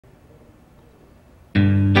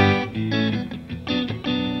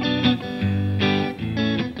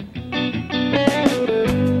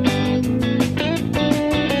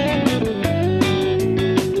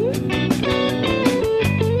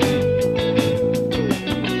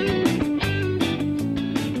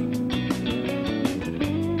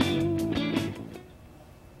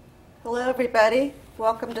everybody.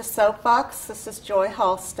 Welcome to Soapbox. This is Joy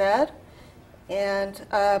Halstead. And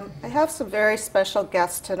I have some very special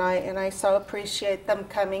guests tonight, and I so appreciate them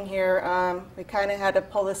coming here. We kind of had to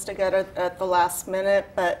pull this together at the last minute,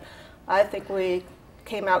 but I think we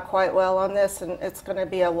came out quite well on this, and it's going to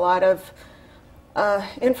be a lot of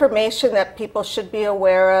information that people should be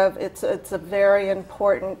aware of. It's a very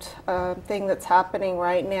important thing that's happening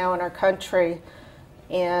right now in our country,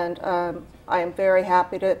 and I am very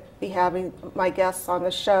happy to be having my guests on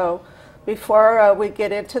the show. Before we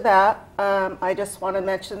get into that, I just want to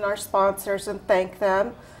mention our sponsors and thank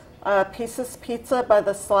them. Pieces Pizza by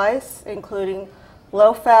the Slice, including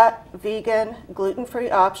low-fat, vegan, gluten-free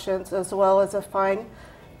options, as well as a fine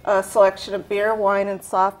selection of beer, wine, and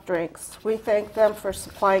soft drinks. We thank them for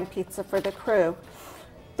supplying pizza for the crew.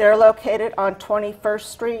 They're located on 21st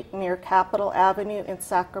Street near Capitol Avenue in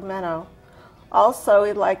Sacramento. Also,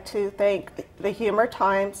 we'd like to thank the Humor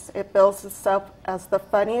Times. It bills itself as the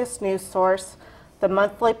funniest news source. The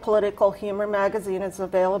monthly political humor magazine is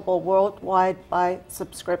available worldwide by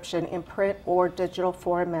subscription in print or digital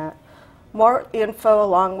format. More info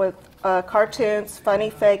along with cartoons, funny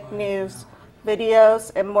fake news, videos,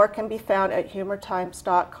 and more can be found at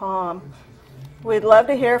humortimes.com. We'd love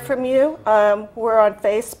to hear from you. We're on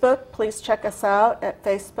Facebook. Please check us out at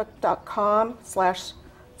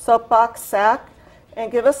facebook.com/soapboxsac and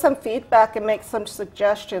give us some feedback and make some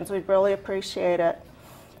suggestions. We'd really appreciate it.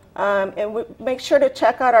 And make sure to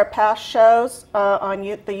check out our past shows on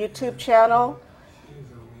the YouTube channel.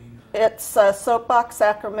 It's Soapbox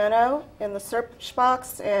Sacramento in the search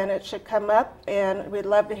box, and it should come up, and we'd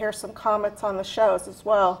love to hear some comments on the shows as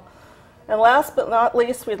well. And last but not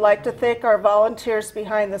least, we'd like to thank our volunteers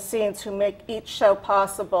behind the scenes who make each show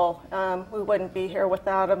possible. We wouldn't be here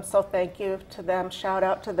without them, so thank you to them. Shout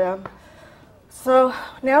out to them. So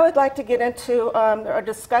now I'd like to get into our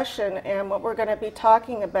discussion, and what we're going to be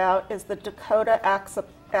talking about is the Dakota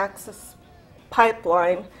Access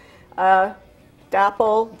Pipeline,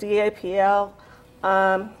 DAPL, DAPL,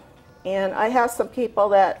 and I have some people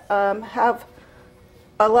that have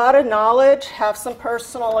a lot of knowledge, have some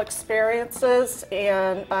personal experiences,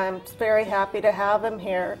 and I'm very happy to have him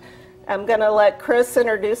here. I'm going to let Chris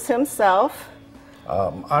introduce himself.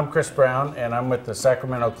 I'm Chris Brown, and I'm with the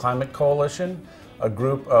Sacramento Climate Coalition, a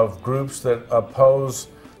group of groups that oppose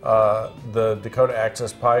the Dakota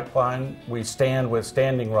Access Pipeline. We stand with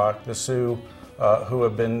Standing Rock, the Sioux, who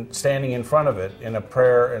have been standing in front of it in a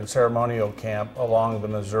prayer and ceremonial camp along the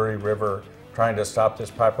Missouri River trying to stop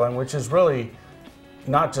this pipeline, which is really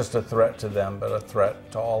not just a threat to them, but a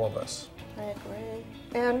threat to all of us. I agree.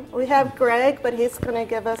 And we have Greg, but he's going to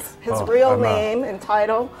give us his real name and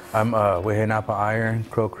title. I'm Wehenapa Iron,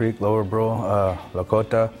 Crow Creek, Lower Brule,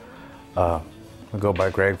 Lakota. I go by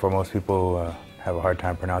Greg for most people who have a hard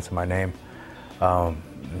time pronouncing my name. I'm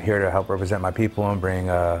here to help represent my people and bring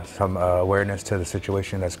some awareness to the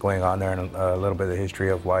situation that's going on there, and a little bit of the history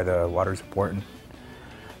of why the water is important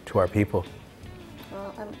to our people.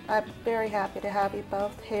 Well, I'm very happy to have you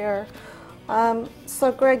both here.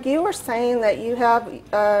 So Greg, you were saying that you have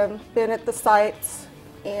been at the sites,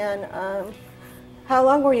 and how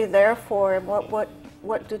long were you there for, and what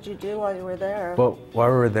did you do while you were there? Well, while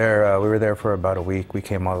we were there for about a week. We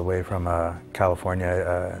came all the way from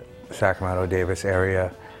California, Sacramento, Davis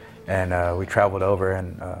area, and we traveled over,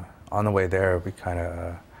 and on the way there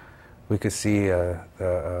we could see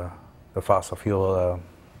the fossil fuel,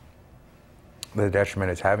 the detriment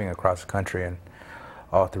it's having across the country and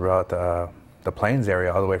all throughout the plains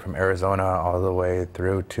area, all the way from Arizona all the way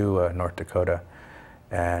through to North Dakota,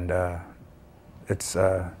 and it's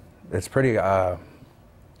pretty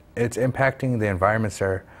it's impacting the environments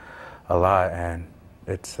there a lot, and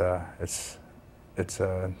it's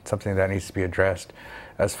something that needs to be addressed.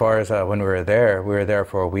 As far as when we were there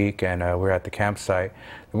for a week, and we were at the campsite.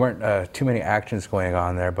 There weren't too many actions going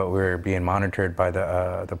on there, but we were being monitored by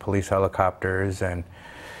the police helicopters, and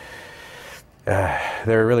they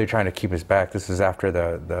were really trying to keep us back. This is after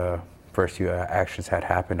the first few actions had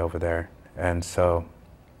happened over there, and so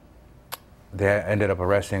they ended up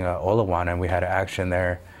arresting Olawan, and we had an action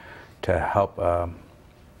there to help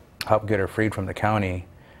get her freed from the county.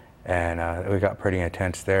 And we got pretty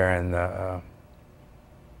intense there, and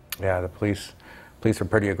the police were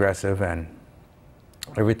pretty aggressive, and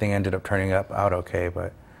everything ended up turning out okay.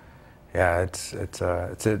 But yeah, it's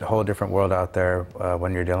a whole different world out there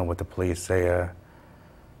when you're dealing with the police. They're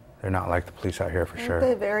not like the police out here for sure. Aren't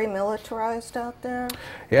they very militarized out there?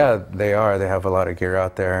 Yeah, they are. They have a lot of gear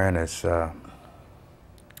out there, and it's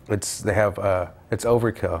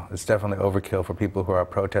overkill. It's definitely overkill for people who are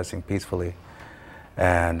protesting peacefully.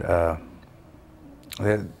 And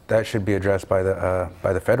that should be addressed by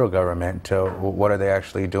the federal government. So what are they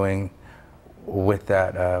actually doing with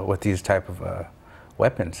that, with these type of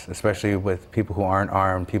weapons, especially with people who aren't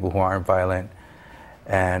armed, people who aren't violent,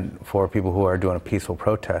 and for people who are doing a peaceful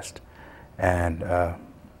protest. And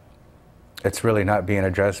it's really not being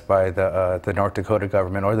addressed by the North Dakota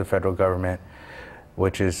government or the federal government,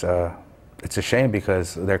 which is it's a shame,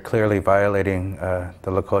 because they're clearly violating the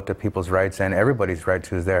Lakota people's rights and everybody's rights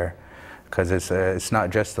who's there. Because it's not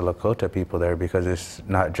just the Lakota people there, because it's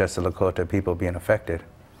not just the Lakota people being affected.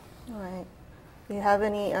 Right. Do you have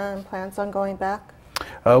any plans on going back?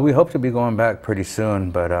 We hope to be going back pretty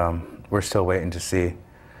soon, but we're still waiting to see.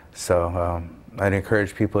 So I'd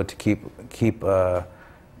encourage people to keep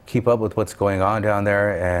up with what's going on down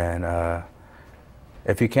there, and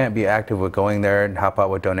if you can't be active with going there, and help out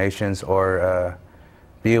with donations, or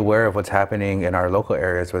be aware of what's happening in our local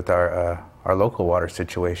areas with our local water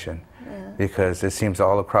situation. Because it seems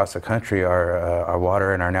all across the country our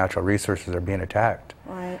water and our natural resources are being attacked.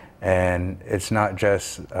 Right. And it's not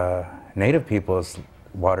just Native people's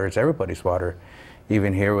water, it's everybody's water.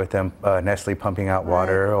 Even here with them Nestle pumping out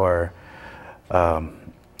water, or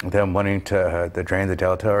them wanting to drain the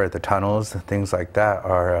delta or the tunnels, things like that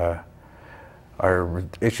are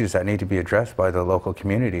issues that need to be addressed by the local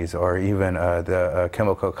communities, or even the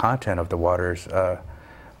chemical content of the waters.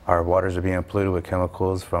 Our waters are being polluted with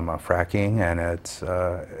chemicals from fracking, and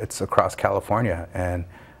it's across California and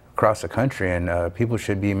across the country, and people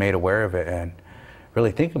should be made aware of it and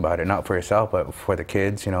really think about it, not for yourself, but for the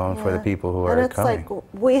kids, you know, and for the people who are coming. And it's like,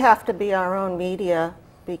 we have to be our own media,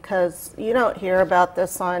 because you don't hear about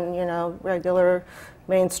this on, you know, regular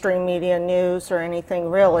mainstream media news or anything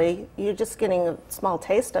really. You're just getting a small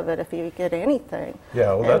taste of it if you get anything.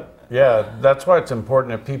 Yeah, well, that's why it's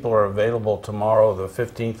important that people are available tomorrow, the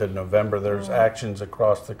 15th of November. There's actions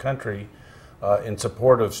across the country in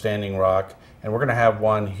support of Standing Rock, and we're going to have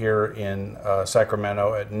one here in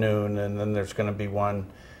Sacramento at noon, and then there's going to be one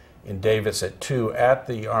in Davis at 2 at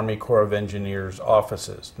the Army Corps of Engineers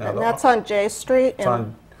offices. Now, and that's on J Street? It's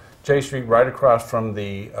on J Street, right across from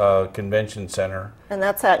the convention center. And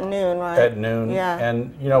that's at noon, right? At noon. Yeah.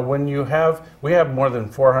 And you know, when we have more than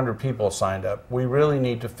 400 people signed up. We really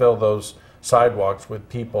need to fill those sidewalks with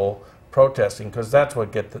people protesting, because that's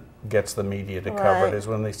what gets the media to cover it, is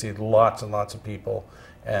when they see lots and lots of people.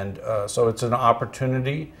 And so it's an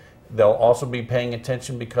opportunity. They'll also be paying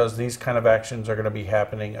attention, because these kind of actions are going to be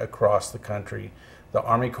happening across the country. The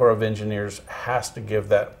Army Corps of Engineers has to give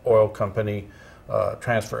that oil company,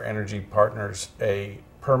 Transfer Energy Partners, a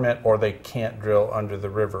permit, or they can't drill under the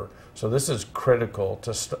river. So this is critical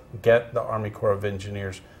to get the Army Corps of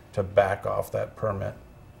Engineers to back off that permit.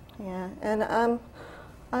 Yeah, and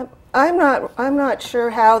I'm not sure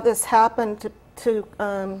how this happened to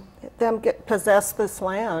them possess this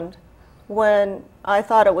land when I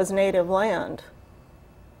thought it was native land.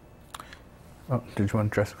 Oh, did you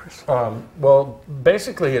want to address it, Chris? Well,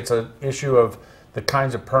 basically it's an issue of the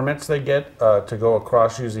kinds of permits they get to go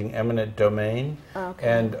across using eminent domain. Okay.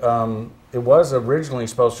 And it was originally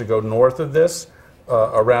supposed to go north of this,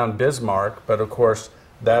 around Bismarck, but of course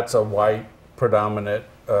that's a white predominant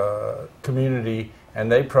community, and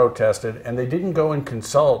they protested, and they didn't go and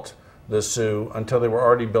consult the Sioux until they were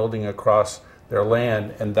already building across their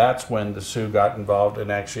land, and that's when the Sioux got involved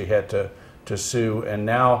and actually had to sue. And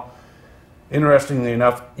now, interestingly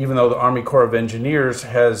enough, even though the Army Corps of Engineers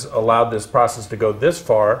has allowed this process to go this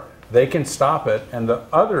far, they can stop it, and the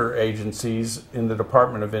other agencies in the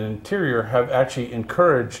Department of Interior have actually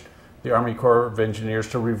encouraged the Army Corps of Engineers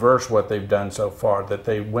to reverse what they've done so far, that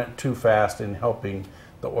they went too fast in helping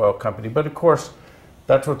the oil company. But of course,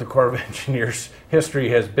 that's what the Corps of Engineers history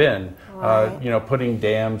has been, you know, putting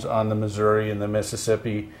dams on the Missouri and the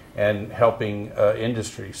Mississippi and helping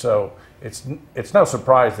industry. So it's no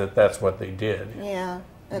surprise that that's what they did. Yeah,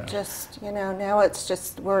 it just, you know, now it's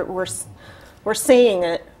just we're seeing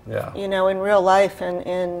it, you know, in real life,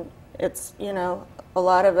 and it's, you know, a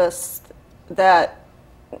lot of us that,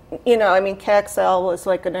 you know, I mean, KXL was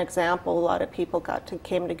like an example. A lot of people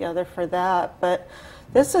came together for that, but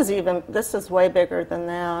this is way bigger than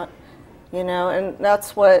that, you know, and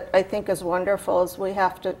that's what I think is wonderful, is we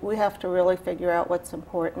have to really figure out what's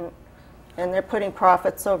important. And they're putting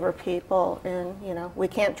profits over people, and, you know, we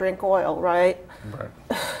can't drink oil, right?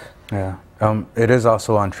 Right. Yeah. It is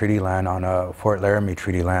also on treaty land, on Fort Laramie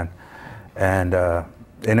treaty land. And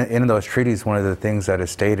in those treaties, one of the things that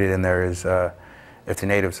is stated in there is if the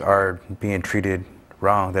natives are being treated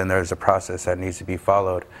wrong, then there's a process that needs to be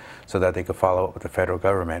followed so that they could follow up with the federal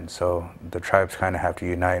government. So the tribes kind of have to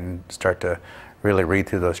unite and start to really read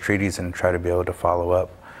through those treaties and try to be able to follow up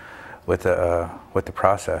with the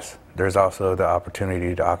process. There's also the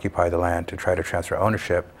opportunity to occupy the land to try to transfer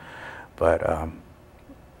ownership, but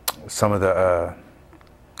some of the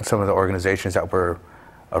organizations that were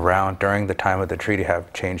around during the time of the treaty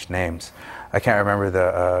have changed names. I can't remember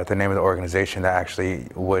the name of the organization that actually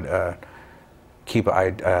would keep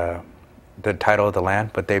the title of the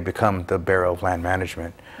land, but they become the Bureau of Land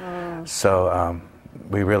Management. So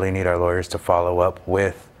we really need our lawyers to follow up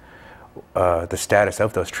with the status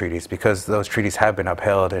of those treaties, because those treaties have been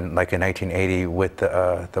upheld in 1980 with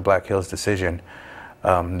the Black Hills decision.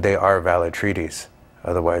 They are valid treaties.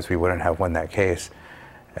 Otherwise, we wouldn't have won that case.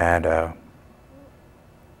 And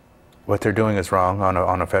what they're doing is wrong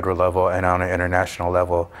on a federal level and on an international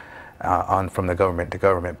level, from the government to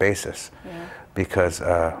government basis, because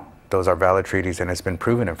those are valid treaties, and it's been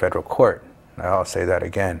proven in federal court. I'll say that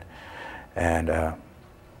again. And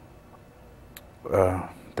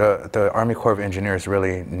the Army Corps of Engineers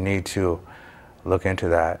really need to look into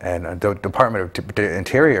that, and the Department of the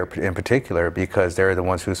Interior in particular, because they're the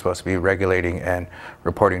ones who's supposed to be regulating and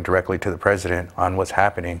reporting directly to the president on what's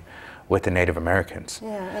happening with the Native Americans.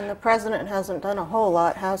 Yeah, and the president hasn't done a whole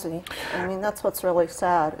lot, has he? I mean, that's what's really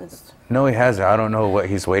sad. No, he hasn't. I don't know what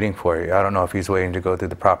he's waiting for. I don't know if he's waiting to go through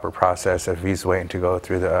the proper process, if he's waiting to go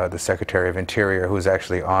through the Secretary of Interior, who's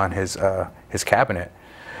actually on his cabinet.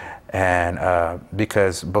 And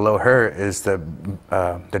because below her is the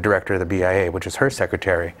director of the BIA, which is her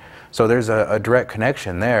secretary. So there's a direct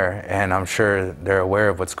connection there, and I'm sure they're aware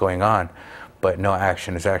of what's going on, but no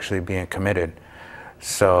action is actually being committed.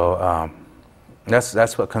 So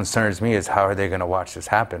that's what concerns me, is how are they going to watch this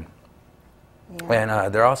happen? Yeah.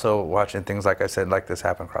 And they're also watching things, like I said, like this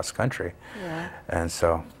happen across the country. Yeah. And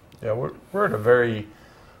so... Yeah, we're at a very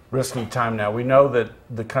risky time now. We know that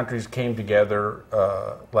the countries came together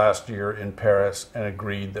last year in Paris and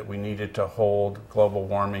agreed that we needed to hold global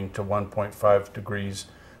warming to 1.5 degrees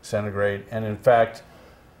centigrade. And in fact,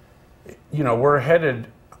 we're headed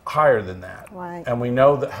higher than that. Right. And we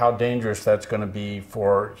know that how dangerous that's going to be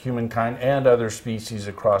for humankind and other species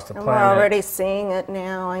across the planet. We're already seeing it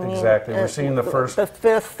now. I mean, exactly. We're seeing the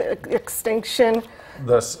fifth extinction.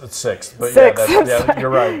 The sixth. But Sixth. Yeah, you're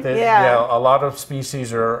right. Yeah. A lot of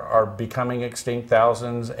species are becoming extinct,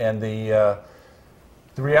 thousands, and the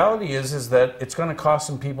reality is that it's going to cost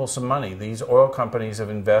some people some money. These oil companies have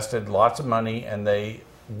invested lots of money, and they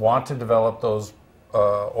want to develop those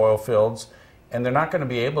oil fields, and they're not going to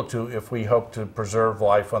be able to if we hope to preserve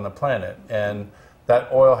life on the planet. And that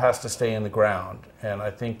oil has to stay in the ground. And I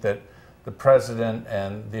think that the president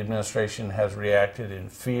and the administration has reacted in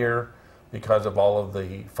fear because of all of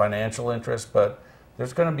the financial interests, but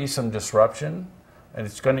there's going to be some disruption, and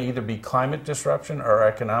it's going to either be climate disruption or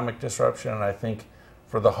economic disruption. And I think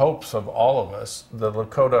for the hopes of all of us, the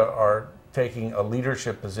Lakota are taking a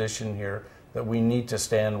leadership position here that we need to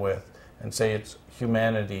stand with and say it's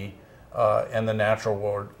humanity and the natural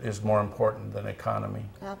world is more important than economy.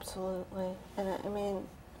 Absolutely. And I mean,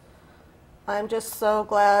 I'm just so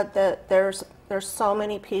glad that there's so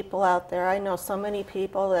many people out there. I know so many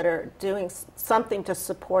people that are doing something to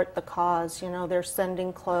support the cause. They're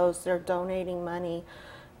sending clothes, they're donating money,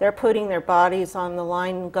 they're putting their bodies on the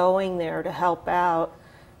line, going there to help out.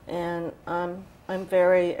 And I'm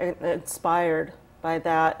very inspired by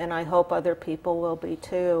that, and I hope other people will be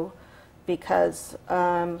too. Because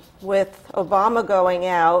with Obama going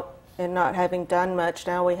out and not having done much,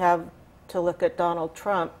 now we have to look at Donald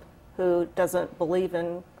Trump, who doesn't believe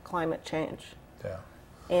in climate change. Yeah.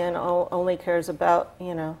 And only cares about,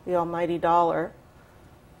 the almighty dollar.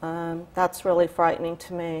 That's really frightening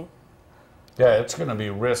to me. Yeah, it's going to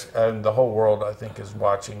be risk, and the whole world, I think, is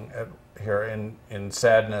watching here in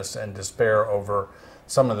sadness and despair over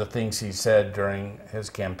some of the things he said during his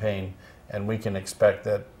campaign. And we can expect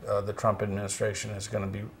that the Trump administration is going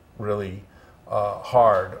to be really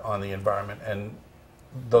hard on the environment. And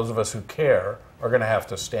those of us who care are going to have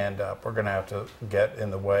to stand up. We're going to have to get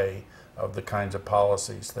in the way of the kinds of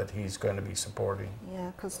policies that he's going to be supporting.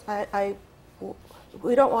 Yeah, because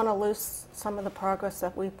we don't want to lose some of the progress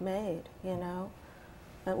that we've made,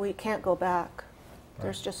 that we can't go back. Right.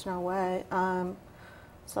 There's just no way.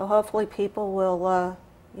 So hopefully people will,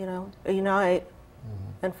 unite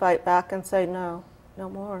and fight back and say no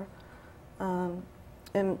more. And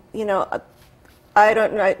I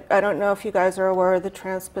don't know if you guys are aware of the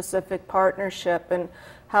Trans-Pacific Partnership and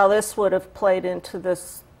how this would have played into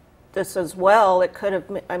this as well. It could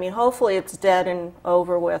have. I mean, hopefully it's dead and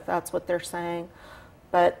over with. That's what they're saying.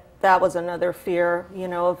 But that was another fear,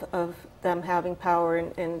 of them having power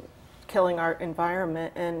and killing our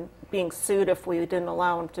environment and being sued if we didn't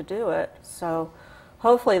allow them to do it. So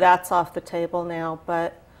hopefully that's off the table now.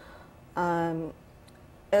 But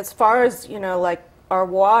As far as, like our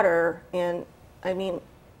water, and I mean,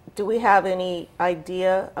 do we have any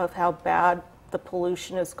idea of how bad the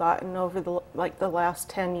pollution has gotten over the last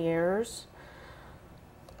 10 years?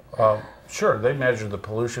 Sure, they measure the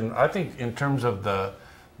pollution. I think in terms of the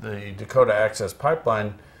Dakota Access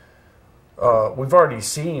Pipeline, we've already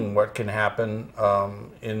seen what can happen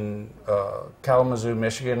in Kalamazoo,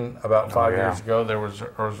 Michigan. About 5 years ago, there was,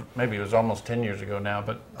 or maybe it was almost 10 years ago now,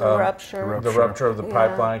 but the rupture of the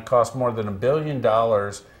pipeline cost more than $1 billion,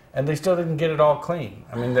 and they still didn't get it all clean.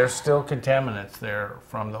 I mean, there's still contaminants there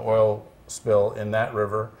from the oil spill in that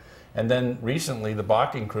river. And then recently, the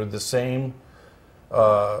Bakken crude, the same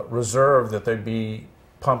reserve that they'd be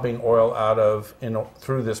pumping oil out of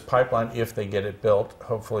through this pipeline if they get it built.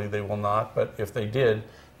 Hopefully they will not, but if they did,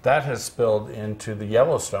 that has spilled into the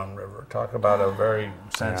Yellowstone River. Talk about a very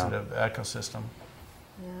sensitive ecosystem.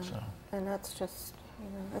 Yeah, so. And that's just,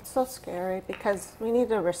 it's so scary because we need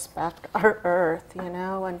to respect our earth,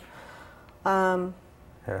 and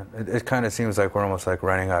yeah, it kind of seems like we're almost like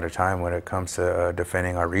running out of time when it comes to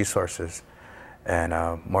defending our resources. And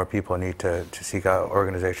more people need to seek out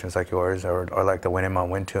organizations like yours or like the Win in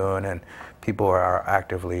Wintun, and people who are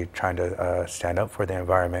actively trying to stand up for the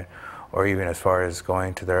environment, or even as far as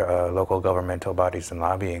going to their local governmental bodies and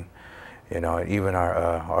lobbying. Even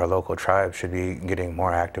our local tribes should be getting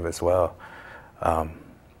more active as well.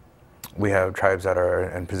 We have tribes that are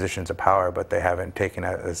in positions of power, but they haven't taken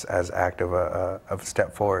as active of a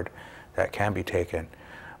step forward that can be taken.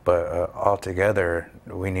 But altogether,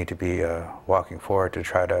 we need to be walking forward to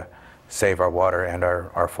try to save our water and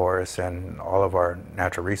our forests and all of our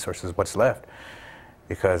natural resources, what's left.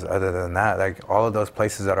 Because other than that, like all of those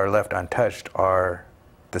places that are left untouched are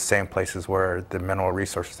the same places where the mineral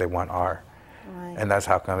resources they want are. Right. And that's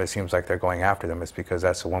how come it seems like they're going after them. It's because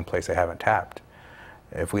that's the one place they haven't tapped.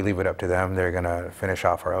 If we leave it up to them, they're going to finish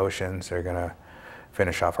off our oceans, they're going to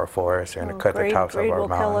finish off our forests, they're going to cut the tops of our mountains.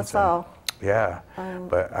 Will kill us all. Yeah,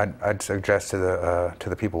 but I'd suggest to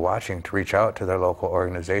the people watching to reach out to their local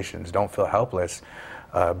organizations. Don't feel helpless.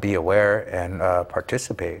 Be aware and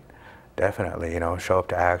participate. Definitely, show up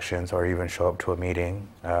to actions or even show up to a meeting.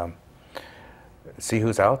 See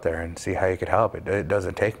who's out there and see how you could help. It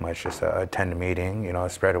doesn't take much. Just attend a meeting.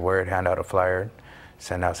 Spread a word, hand out a flyer,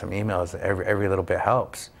 send out some emails. Every little bit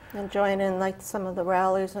helps. And join in like some of the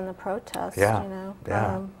rallies and the protests.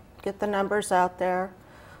 Yeah. Get the numbers out there.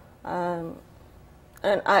 And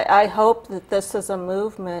I hope that this is a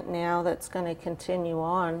movement now that's going to continue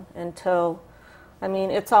on until,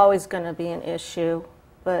 it's always going to be an issue,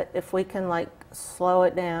 but if we can slow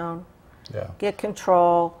it down, get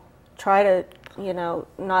control, try to,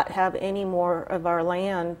 not have any more of our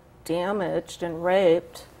land damaged and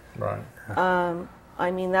raped. Right.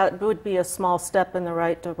 That would be a small step in the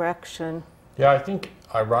right direction. Yeah, I think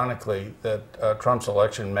ironically that Trump's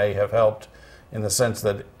election may have helped in the sense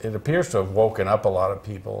that it appears to have woken up a lot of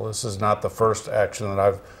people. This is not the first action that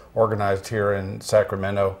I've organized here in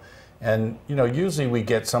Sacramento. And, usually we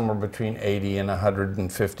get somewhere between 80 and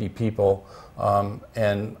 150 people.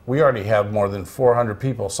 And we already have more than 400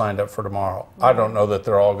 people signed up for tomorrow. I don't know that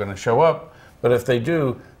they're all going to show up, but if they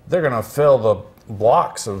do, they're going to fill the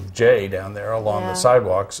blocks of J down there along the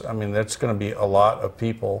sidewalks. That's going to be a lot of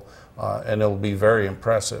people, and it'll be very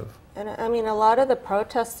impressive. And a lot of the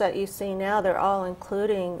protests that you see now, they're all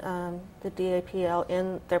including the DAPL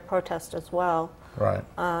in their protest as well. Right.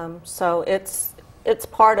 So it's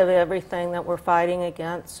part of everything that we're fighting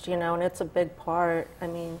against, and it's a big part.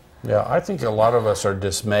 Yeah, I think a lot of us are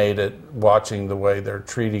dismayed at watching the way they're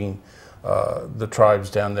treating the tribes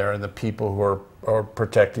down there and the people who are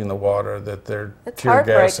protecting the water, that they're tear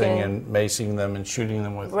gassing and macing them and shooting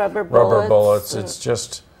them with rubber bullets. It's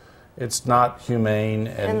just... It's not humane.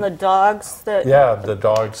 And the dogs that... Yeah, the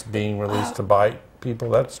dogs being released to bite people,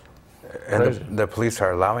 that's crazy. And the police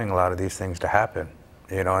are allowing a lot of these things to happen,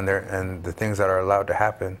 and the things that are allowed to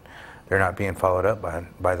happen, they're not being followed up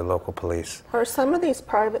by the local police. Are some of these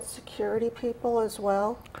private security people as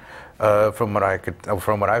well? From what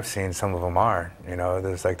I've seen, some of them are.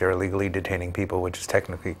 There's they're illegally detaining people, which is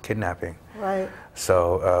technically kidnapping. Right.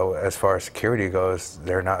 So as far as security goes,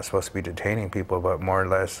 they're not supposed to be detaining people, but more or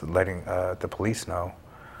less letting the police know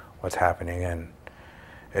what's happening. And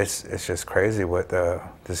it's just crazy what the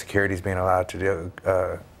security's being allowed to do.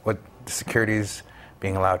 What the security's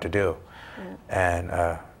being allowed to do, and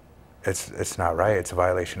it's not right. It's a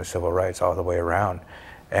violation of civil rights all the way around.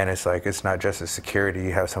 And it's not just the security.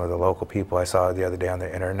 You have some of the local people I saw the other day on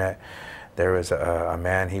the internet. There was a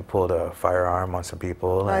man, he pulled a firearm on some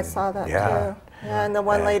people. I and, saw that yeah, too. Yeah, and the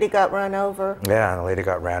one lady got run over. Yeah, and the lady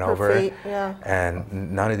got ran Her over. feet, yeah.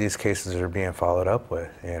 And none of these cases are being followed up with,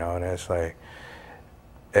 you know, and it's like,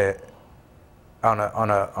 on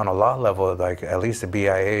a law level, like at least the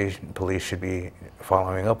BIA police should be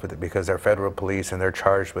following up with it because they're federal police and they're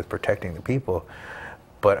charged with protecting the people.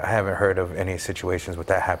 But I haven't heard of any situations with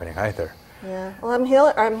that happening either. Yeah, well,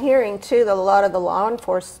 I'm hearing too that a lot of the law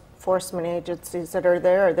enforcement agencies that are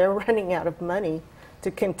there, they're running out of money to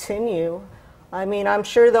continue. I mean, I'm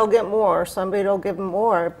sure they'll get more. Somebody will give them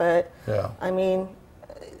more, but Yeah. I mean,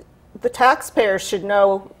 the taxpayers should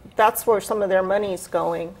know that's where some of their money's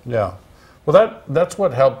going. Yeah. Well, that's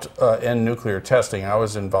what helped end nuclear testing. I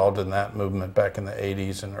was involved in that movement back in the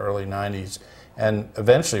 80s and early 90s. And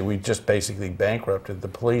eventually we just basically bankrupted the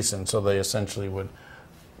police. And so they essentially would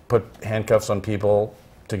put handcuffs on people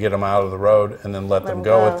to get them out of the road and then let them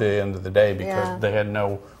go at the end of the day because they had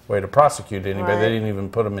no way to prosecute anybody. Right. They didn't even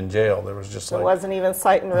put them in jail. There was just It like... wasn't even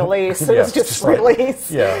cite and release. It Yeah, was just like- release.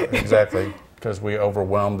 yeah, exactly. Because we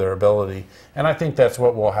overwhelmed their ability. And I think that's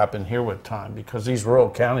what will happen here with time because these rural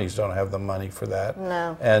counties don't have the money for that.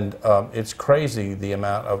 No. And it's crazy the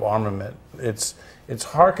amount of armament. It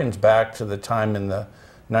harkens back to the time in the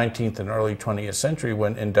 19th and early 20th century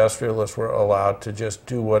when industrialists were allowed to just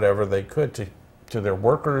do whatever they could to their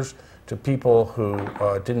workers, to people who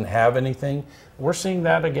didn't have anything. We're seeing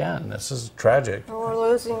that again. This is tragic. Well, we're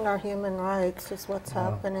losing our human rights is what's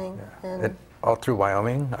happening. And All through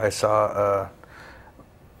Wyoming, I saw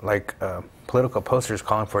political posters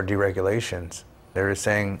calling for deregulations. They were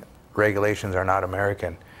saying regulations are not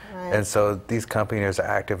American. Right. And so these companies are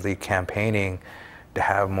actively campaigning to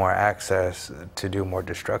have more access to do more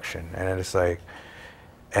destruction. And it's like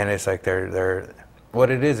they're what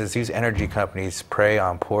it is these energy companies prey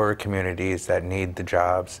on poorer communities that need the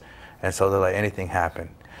jobs, and so they let anything happen.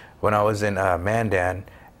 When I was in Mandan,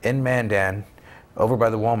 over by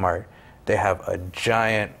the Walmart, they have a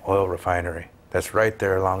giant oil refinery that's right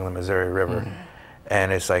there along the Missouri River.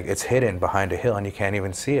 And it's like, it's hidden behind a hill and you can't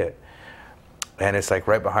even see it. And it's like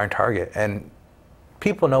right behind Target. And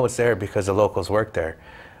people know it's there because the locals work there.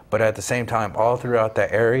 But at the same time, all throughout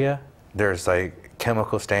that area, there's like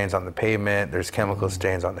chemical stains on the pavement, there's chemical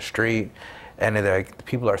stains on the street. And like,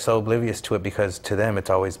 people are so oblivious to it because to them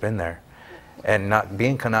it's always been there. And not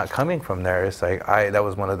coming from there, it's like that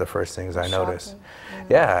was one of the first things I noticed.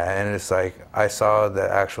 Yeah, and it's like I saw the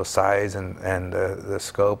actual size and the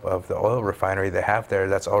scope of the oil refinery they have there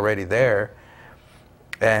that's already there,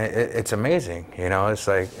 and it's amazing. You know, it's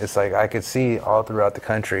like I could see all throughout the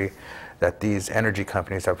country that these energy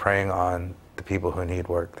companies are preying on the people who need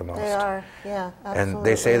work the most. they are, yeah, absolutely. And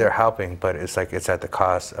they say they're helping, but it's like it's at the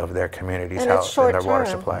cost of their community's And it's health and their short water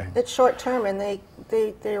term. supply. It's short term, and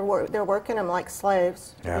they're working them like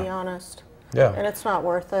slaves, to be Yeah. honest. Yeah. And it's not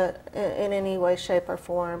worth it in any way, shape, or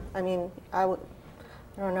form. I mean, I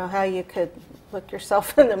don't know how you could look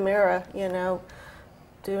yourself in the mirror, you know,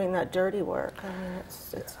 doing that dirty work. I mean,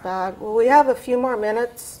 it's bad. Well, we have a few more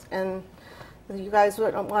minutes, and you guys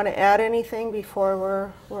would want to add anything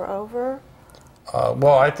before we're over?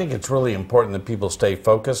 Well, I think it's really important that people stay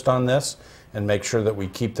focused on this and make sure that we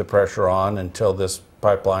keep the pressure on until this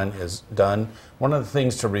pipeline is done. One of the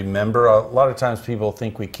things to remember, a lot of times people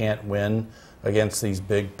think we can't win against these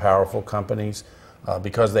big, powerful companies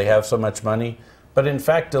because they have so much money. But in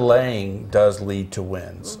fact, delaying does lead to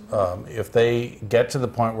wins. If they get to the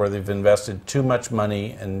point where they've invested too much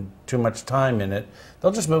money and too much time in it,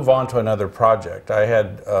 they'll just move on to another project. I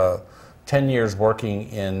had 10 years working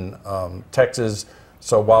in Texas,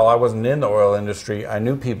 so while I wasn't in the oil industry, I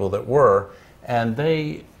knew people that were, and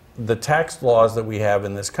the tax laws that we have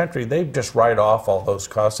in this country, they just write off all those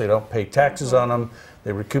costs. They don't pay taxes on them.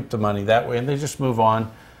 They recoup the money that way, and they just move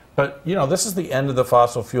on. But, you know, this is the end of the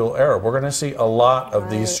fossil fuel era. We're going to see a lot of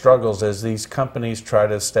these struggles as these companies try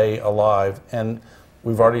to stay alive. And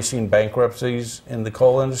we've already seen bankruptcies in the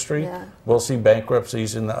coal industry. Yeah. We'll see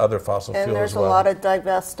bankruptcies in the other fossil fuels as well. And there's a lot of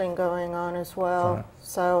divesting going on as well. Right.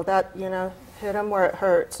 So that, you know, hit them where it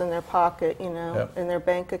hurts in their pocket, you know, Yep. in their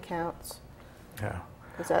bank accounts. Yeah.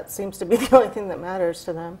 Because that seems to be the only thing that matters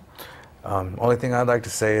to them. Only thing I'd like to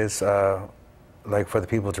say is, like, for the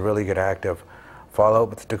people to really get active, follow up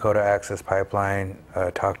with the Dakota Access Pipeline,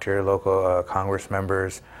 talk to your local Congress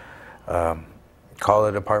members, call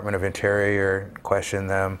the Department of Interior, question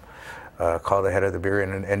them, call the head of the Bureau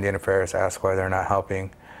of Indian Affairs, ask why they're not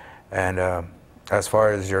helping. And as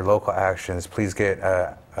far as your local actions, please get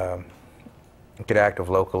active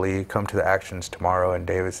locally. Come to the actions tomorrow in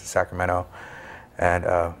Davis and Sacramento,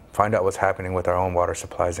 and find out what's happening with our own water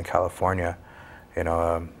supplies in California. You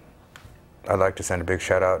know, I'd like to send a big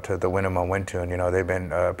shout out to the Winnemem Wind Tune. You know, they've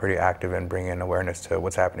been pretty active in bringing awareness to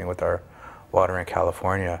what's happening with our water in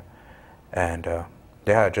California. And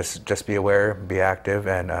yeah, just be aware, be active,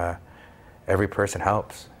 and every person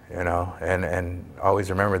helps, you know, and always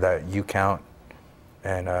remember that you count,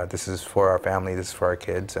 and this is for our family, this is for our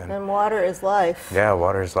kids. And water is life. Yeah,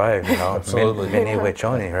 water is life, you know. Absolutely. Mini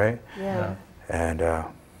Wechoni, right? Yeah. And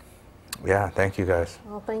yeah, thank you guys.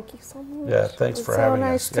 Well, thank you so much. Yeah, thanks for having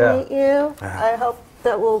us. So nice to meet you. I hope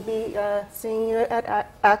that we'll be seeing you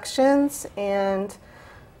at Actions, and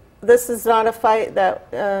this is not a fight that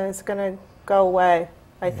is going to go away.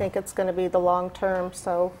 I think it's going to be the long term,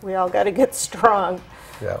 so we all got to get strong.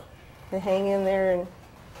 Yeah. And hang in there. And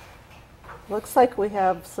looks like we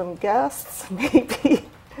have some guests, maybe.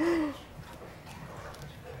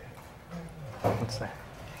 Let's see.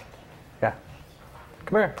 Yeah.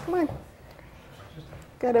 Come here. Come on.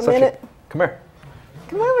 Got a minute? Come here.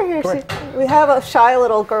 Come over here. Come We have a shy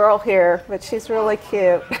little girl here, but she's really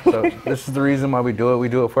cute. So this is the reason why we do it. We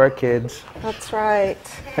do it for our kids. That's right.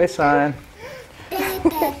 Hey, son. Hi.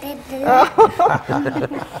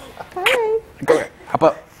 Go here. Hop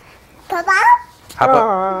up. Papa? Hop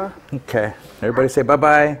up. Okay. Everybody say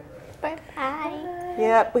bye-bye. Bye-bye.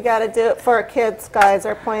 Yep, we got to do it for our kids, guys,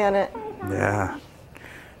 our planet. Yeah.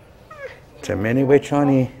 It's a mini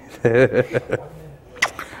Wechoni.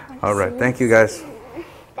 All right. Thank you, guys.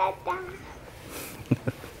 Dada.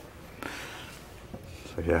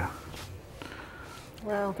 So, yeah.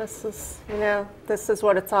 Well, this is, you know, this is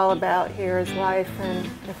what it's all about here is life, and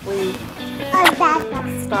if we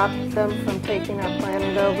stop them from taking our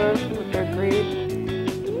planet over with their greed,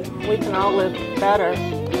 we can all live better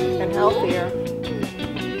and healthier.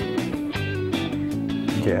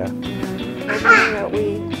 Yeah. Hoping that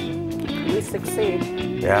we succeed.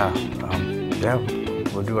 Yeah. Yeah.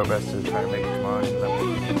 We'll do our best to try to make it tomorrow.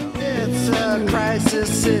 It's a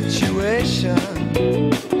crisis situation.